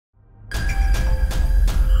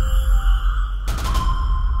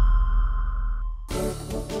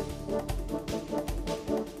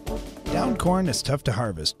corn is tough to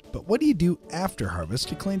harvest, but what do you do after harvest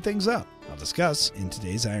to clean things up? I'll discuss in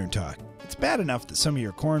today's Iron Talk. It's bad enough that some of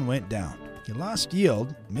your corn went down. You lost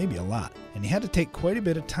yield, maybe a lot, and you had to take quite a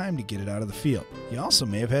bit of time to get it out of the field. You also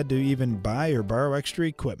may have had to even buy or borrow extra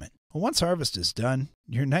equipment. Well, once harvest is done,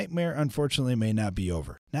 your nightmare unfortunately may not be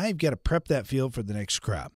over. Now you've got to prep that field for the next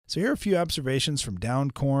crop. So here are a few observations from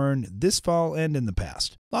downed corn this fall and in the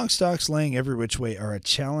past. Long stalks laying every which way are a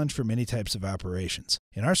challenge for many types of operations.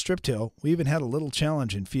 In our strip till, we even had a little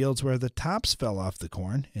challenge in fields where the tops fell off the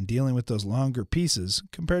corn and dealing with those longer pieces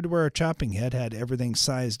compared to where our chopping head had everything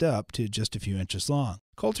sized up to just a few inches long.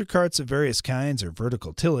 Coulter carts of various kinds or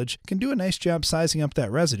vertical tillage can do a nice job sizing up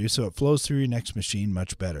that residue so it flows through your next machine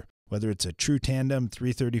much better. Whether it's a true tandem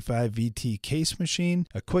 335 VT case machine,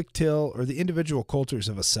 a quick till, or the individual coulters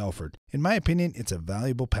of a Salford, in my opinion, it's a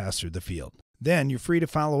valuable pass through the field. Then you're free to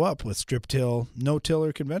follow up with strip till, no-till,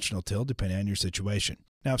 or conventional till, depending on your situation.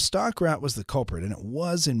 Now, if stalk rot was the culprit, and it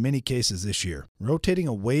was in many cases this year, rotating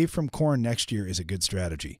away from corn next year is a good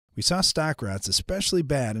strategy. We saw stalk rots especially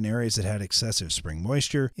bad in areas that had excessive spring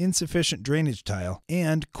moisture, insufficient drainage tile,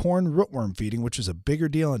 and corn rootworm feeding, which was a bigger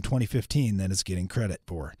deal in 2015 than it's getting credit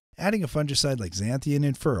for. Adding a fungicide like xanthion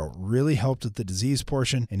and furrow really helped with the disease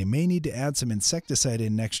portion, and you may need to add some insecticide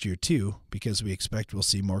in next year too, because we expect we'll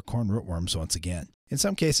see more corn rootworms once again. In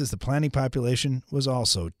some cases, the planting population was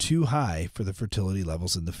also too high for the fertility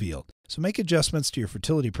levels in the field. So make adjustments to your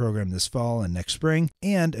fertility program this fall and next spring,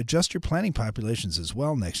 and adjust your planting populations as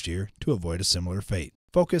well next year to avoid a similar fate.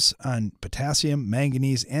 Focus on potassium,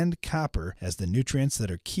 manganese, and copper as the nutrients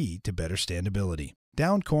that are key to better standability.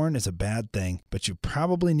 Downed corn is a bad thing, but you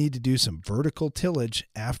probably need to do some vertical tillage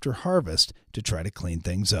after harvest to try to clean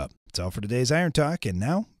things up. That's all for today's Iron Talk, and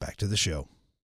now back to the show.